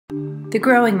The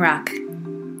Growing Rock,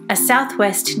 a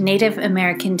Southwest Native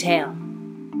American tale.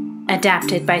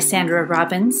 Adapted by Sandra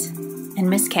Robbins and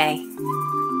Miss K.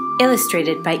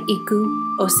 Illustrated by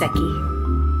Iku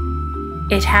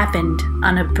Oseki. It happened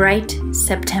on a bright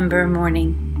September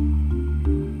morning.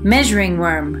 Measuring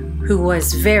Worm, who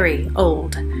was very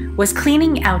old, was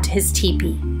cleaning out his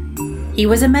teepee. He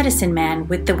was a medicine man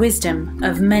with the wisdom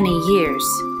of many years.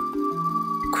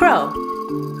 Crow,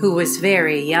 who was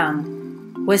very young,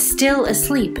 was still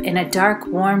asleep in a dark,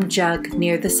 warm jug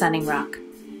near the sunning rock.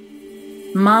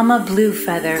 Mama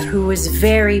Bluefeather, who was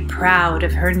very proud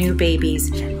of her new babies,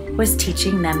 was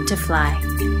teaching them to fly.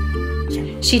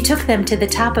 She took them to the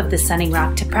top of the sunning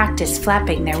rock to practice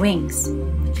flapping their wings.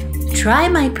 "Try,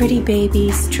 my pretty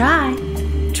babies, try.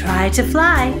 Try to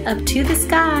fly up to the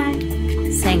sky,"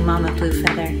 sang Mama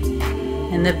Bluefeather.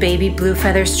 And the baby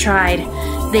Bluefeathers tried.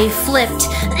 They flipped.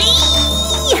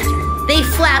 They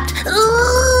flapped,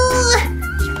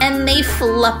 and they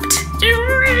flopped.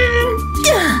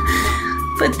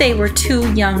 But they were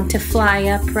too young to fly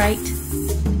upright.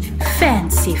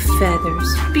 "Fancy feathers,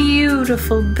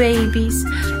 beautiful babies.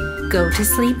 Go to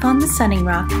sleep on the sunning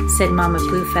rock," said Mama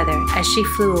Bluefeather as she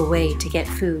flew away to get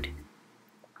food.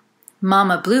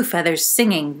 Mama Bluefeather's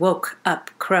singing woke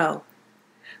up Crow.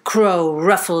 Crow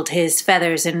ruffled his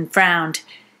feathers and frowned.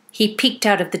 He peeked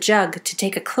out of the jug to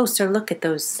take a closer look at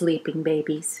those sleeping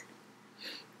babies.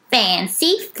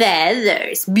 "Fancy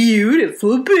feathers,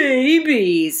 beautiful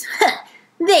babies.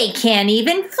 They can't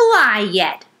even fly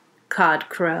yet," cawed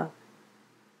Crow.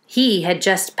 He had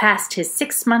just passed his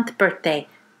 6-month birthday,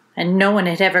 and no one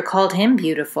had ever called him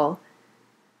beautiful.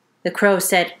 The Crow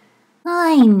said,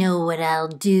 "I know what I'll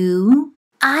do.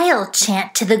 I'll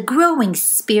chant to the growing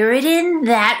spirit in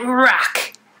that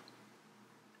rock."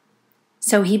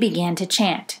 So he began to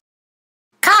chant.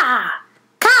 "Caw!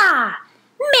 Caw!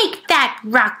 Make that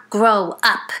rock grow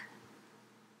up."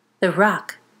 The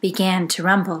rock began to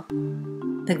rumble.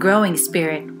 The growing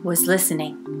spirit was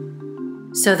listening.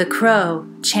 So the Crow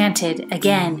chanted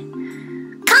again.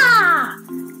 "Caw!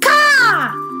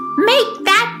 Caw! Make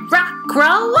that rock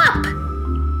grow up."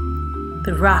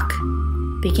 The rock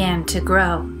began to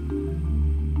grow.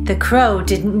 The Crow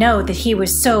didn't know that he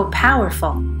was so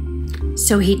powerful.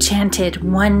 So he chanted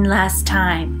one last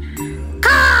time.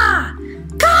 "Caw!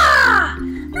 Caw!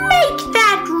 Make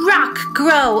that rock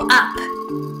grow up."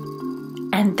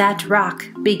 And that rock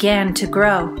began to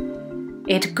grow.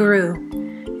 It grew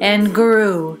and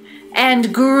grew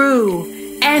and grew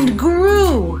and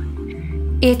grew.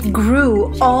 It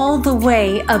grew all the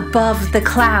way above the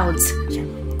clouds.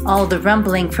 All the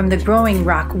rumbling from the growing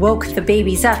rock woke the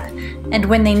babies up, and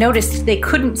when they noticed they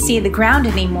couldn't see the ground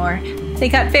anymore, they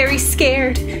got very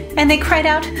scared, and they cried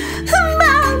out,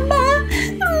 "Mama!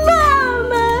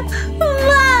 Mama!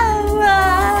 Mama!"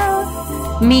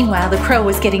 Meanwhile, the Crow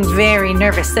was getting very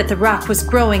nervous that the rock was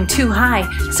growing too high,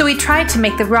 so he tried to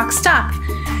make the rock stop.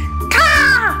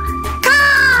 "Caw!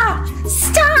 Caw!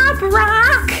 Stop,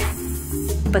 rock!"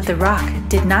 But the rock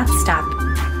did not stop.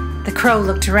 The Crow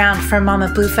looked around for Mama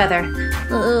Bluefeather.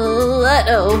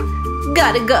 "Uh-oh,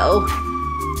 gotta go."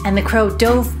 And the Crow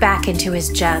dove back into his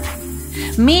jug.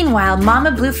 Meanwhile,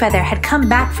 Mama Bluefeather had come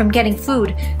back from getting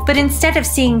food, but instead of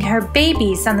seeing her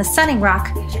babies on the sunning rock,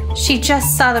 she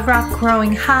just saw the rock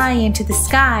growing high into the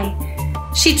sky.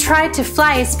 She tried to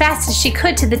fly as fast as she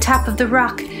could to the top of the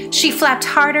rock. She flapped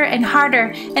harder and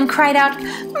harder and cried out,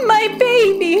 "My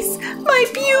babies! My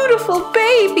beautiful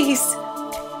babies!"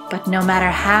 But no matter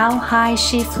how high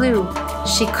she flew,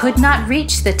 she could not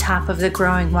reach the top of the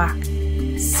growing rock.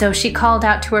 So she called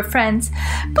out to her friends,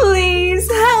 "Please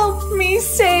help me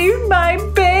save my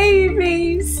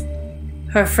babies."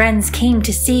 Her friends came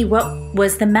to see what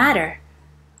was the matter.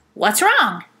 "What's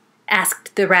wrong?"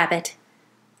 asked the rabbit.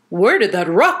 "Where did that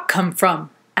rock come from?"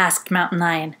 asked Mountain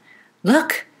Lion.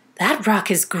 "Look, that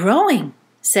rock is growing,"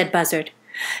 said Buzzard.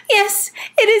 "Yes,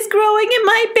 it is growing and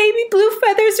my baby blue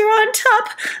feathers are on top.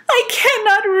 I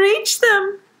cannot reach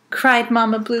them," cried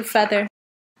Mama Bluefeather.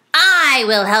 "I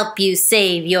will help you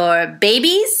save your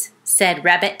babies," said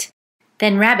Rabbit.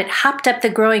 Then Rabbit hopped up the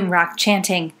growing rock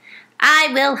chanting, "I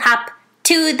will hop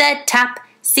to the top,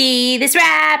 see this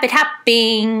rabbit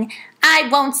hopping. I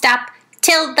won't stop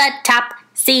till the top,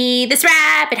 see this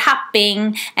rabbit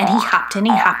hopping." And he hopped and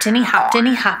he hopped and he hopped and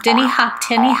he hopped and he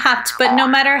hopped and he hopped, but no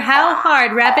matter how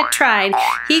hard Rabbit tried,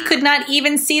 he could not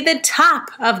even see the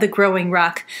top of the growing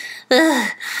rock. "Ugh,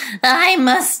 I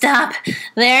must stop.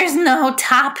 There's no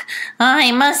top.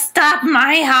 I must stop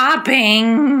my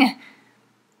hopping,"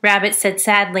 Rabbit said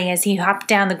sadly as he hopped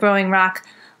down the growing rock.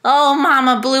 "Oh,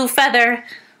 Mama Bluefeather,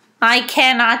 I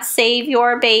cannot save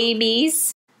your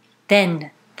babies."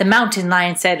 Then The mountain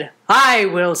lion said, "I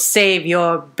will save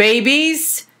your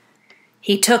babies."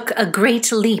 He took a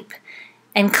great leap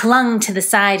and clung to the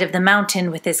side of the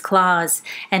mountain with his claws,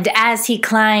 and as he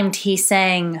climbed he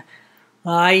sang,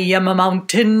 "I am a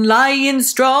mountain lion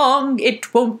strong,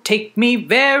 it won't take me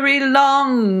very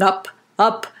long. Up,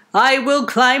 up, I will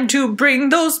climb to bring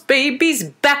those babies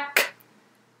back."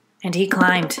 And he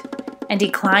climbed, and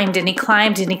he climbed, and he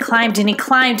climbed, and he climbed, and he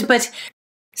climbed, but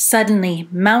suddenly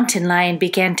Mountain Lion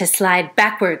began to slide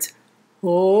backwards.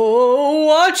 "Oh,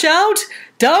 watch out!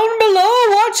 Down below,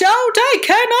 watch out! I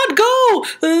cannot go!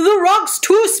 The rock's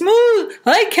too smooth!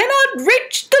 I cannot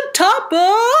reach the top!"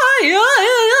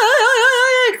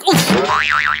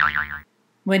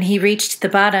 When he reached the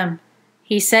bottom,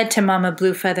 he said to Mama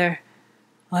Bluefeather,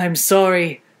 "I'm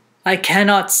sorry, I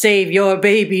cannot save your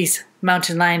babies,"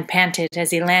 Mountain Lion panted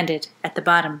as he landed at the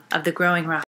bottom of the growing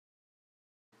rock.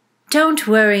 "Don't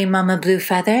worry, Mama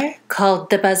Bluefeather," called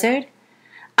the buzzard.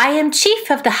 "I am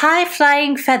chief of the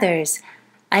high-flying feathers.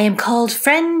 I am called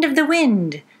Friend of the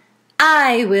Wind.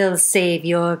 I will save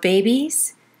your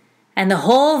babies." And the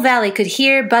whole valley could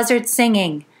hear buzzards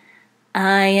singing,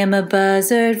 "I am a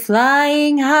buzzard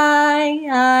flying high,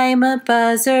 I'm a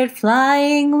buzzard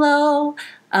flying low.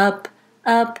 Up,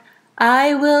 up,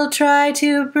 I will try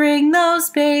to bring those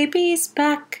babies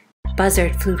back."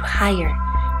 Buzzard flew higher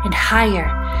and higher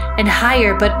and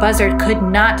higher, but Buzzard could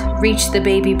not reach the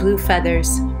baby blue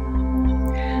feathers.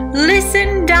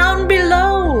 "Listen down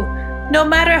below. No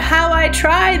matter how I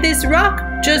try, this rock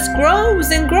just grows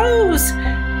and grows.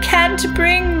 Can't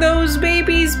bring those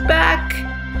babies back.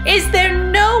 Is there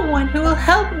no one who will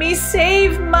help me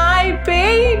save my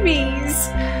babies?"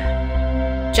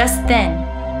 Just then,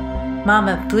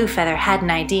 Mama Bluefeather had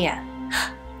an idea.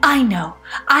 "I know.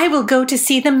 I will go to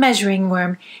see the measuring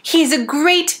worm. He is a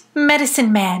great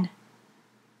medicine man."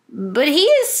 "But he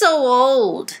is so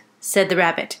old," said the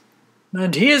rabbit.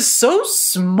 "And he is so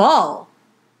small,"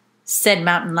 said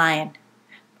Mountain Lion.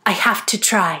 "I have to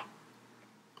try."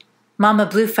 Mama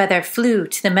Bluefeather flew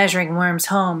to the measuring worm's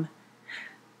home.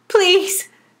 "Please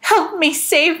help me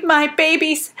save my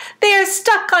babies. They are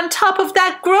stuck on top of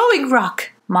that growing rock."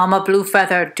 "Mama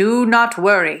Bluefeather, do not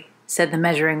worry," said the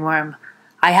measuring worm.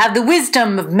 "I have the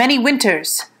wisdom of many winters.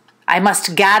 I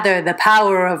must gather the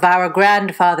power of our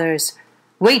grandfathers.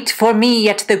 Wait for me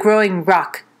at the growing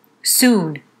rock. Soon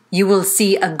you will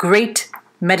see a great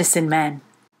medicine man."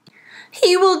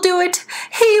 "He will do it.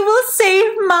 He will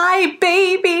save my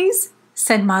babies,"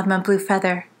 said Mama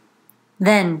Bluefeather.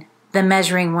 Then the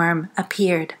measuring worm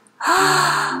appeared.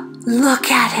 "Look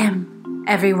at him,"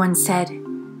 everyone said.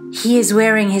 "He is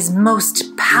wearing his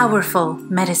most powerful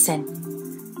medicine."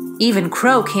 Even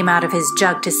Crow came out of his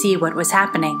jug to see what was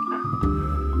happening.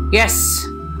 "Yes,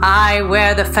 I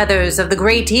wear the feathers of the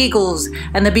great eagles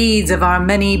and the beads of our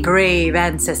many brave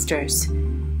ancestors."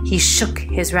 He shook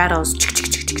his rattles.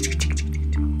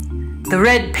 "The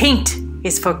red paint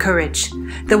is for courage,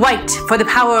 the white for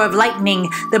the power of lightning,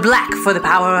 the black for the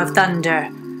power of thunder.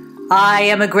 I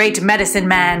am a great medicine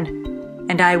man,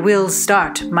 and I will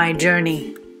start my journey."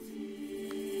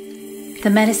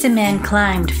 The medicine man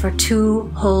climbed for 2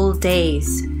 whole days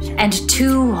and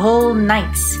 2 whole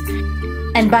nights,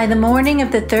 and by the morning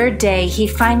of the 3rd day he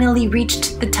finally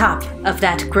reached the top of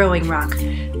that growing rock,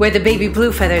 where the baby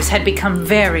Bluefeathers had become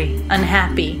very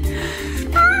unhappy.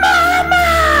 "Mama!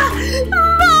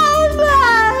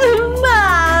 Mama!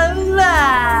 Mama!"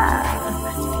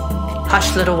 "Hush,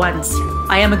 little ones.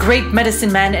 I am a great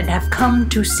medicine man and have come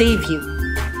to save you."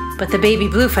 But the baby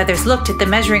Bluefeathers looked at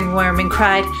the measuring worm and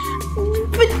cried,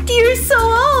 "But you're so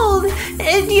old,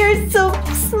 and you're so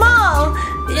small.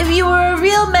 If you were a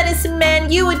real medicine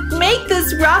man, you would make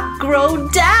this rock grow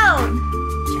down."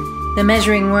 The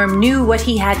measuring worm knew what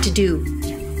he had to do.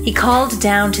 He called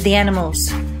down to the animals.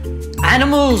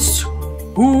 "Animals,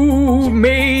 who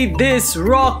made this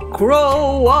rock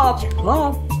grow up,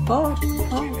 up, up,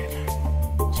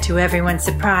 up?" To everyone's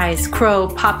surprise, Crow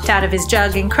popped out of his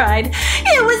jug and cried,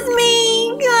 "It was me!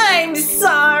 I'm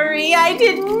sorry, I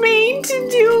didn't mean to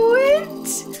do it."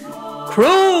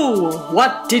 "Crow,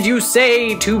 what did you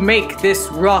say to make this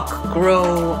rock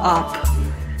grow up?"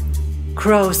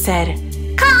 Crow said,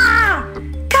 "Caw!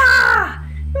 Caw!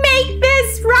 Make this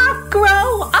rock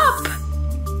grow up!"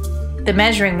 The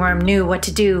measuring worm knew what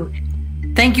to do.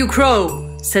 "Thank you,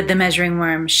 Crow," said the measuring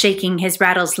worm, shaking his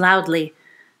rattles loudly.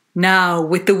 "Now,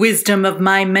 with the wisdom of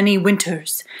my many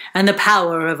winters and the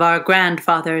power of our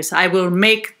grandfathers, I will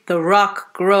make the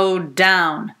rock grow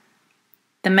down."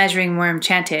 The measuring worm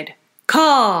chanted,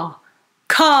 "Caw!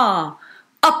 Caw!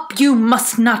 Up you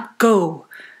must not go!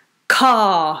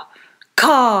 Caw!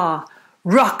 Caw!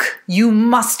 Rock, you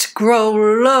must grow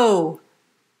low.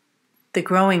 The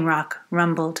growing rock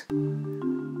rumbled.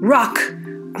 Rock,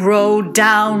 grow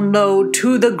down low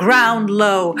to the ground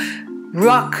low.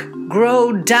 Rock,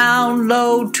 grow down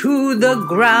low to the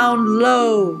ground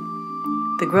low.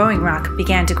 The growing rock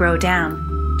began to grow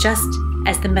down, just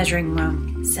as the measuring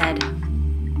worm said.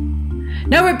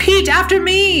 Now repeat after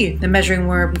me, the measuring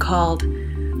worm called.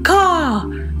 Caw,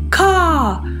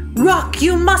 caw, rock,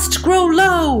 you must grow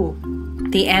low.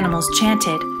 The animals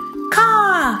chanted.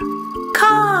 Caw,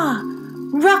 caw,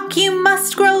 rock, you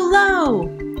must grow low.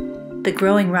 The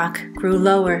growing rock grew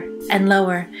lower and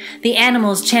lower. The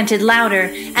animals chanted louder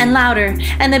and louder,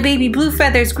 and the baby blue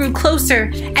feathers grew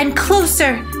closer and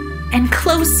closer and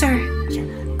closer.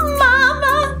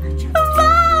 Mama,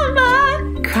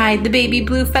 Mama, cried the baby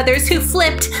blue feathers, who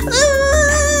flipped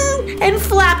and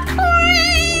flapped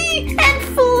and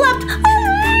flapped.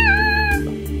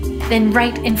 Then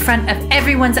right in front of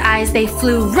everyone's eyes, they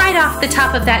flew right off the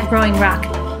top of that growing rock.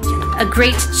 A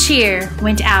great cheer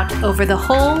went out over the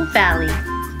whole valley.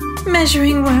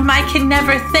 Measuring worm, I can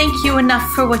never thank you enough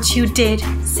for what you did,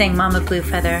 sang Mama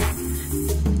Bluefeather.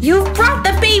 You brought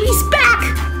the babies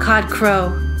back, cawed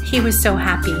Crow. He was so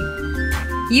happy.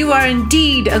 You are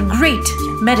indeed a great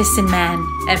medicine man,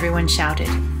 everyone shouted.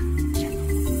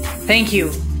 Thank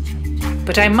you.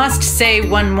 But I must say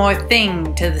one more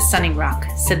thing to the sunning rock,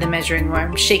 said the measuring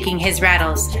worm, shaking his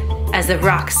rattles as the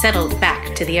rock settled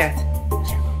back to the earth.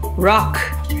 Rock,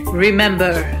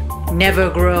 remember,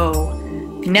 never grow,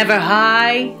 never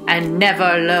high and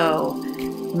never low.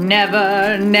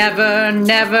 Never, never,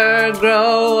 never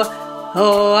grow.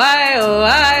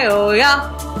 Oh,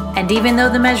 yeah. And even though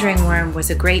the measuring worm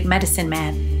was a great medicine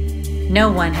man,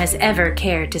 no one has ever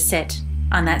cared to sit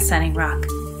on that sunning rock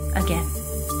again.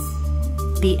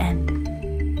 The end.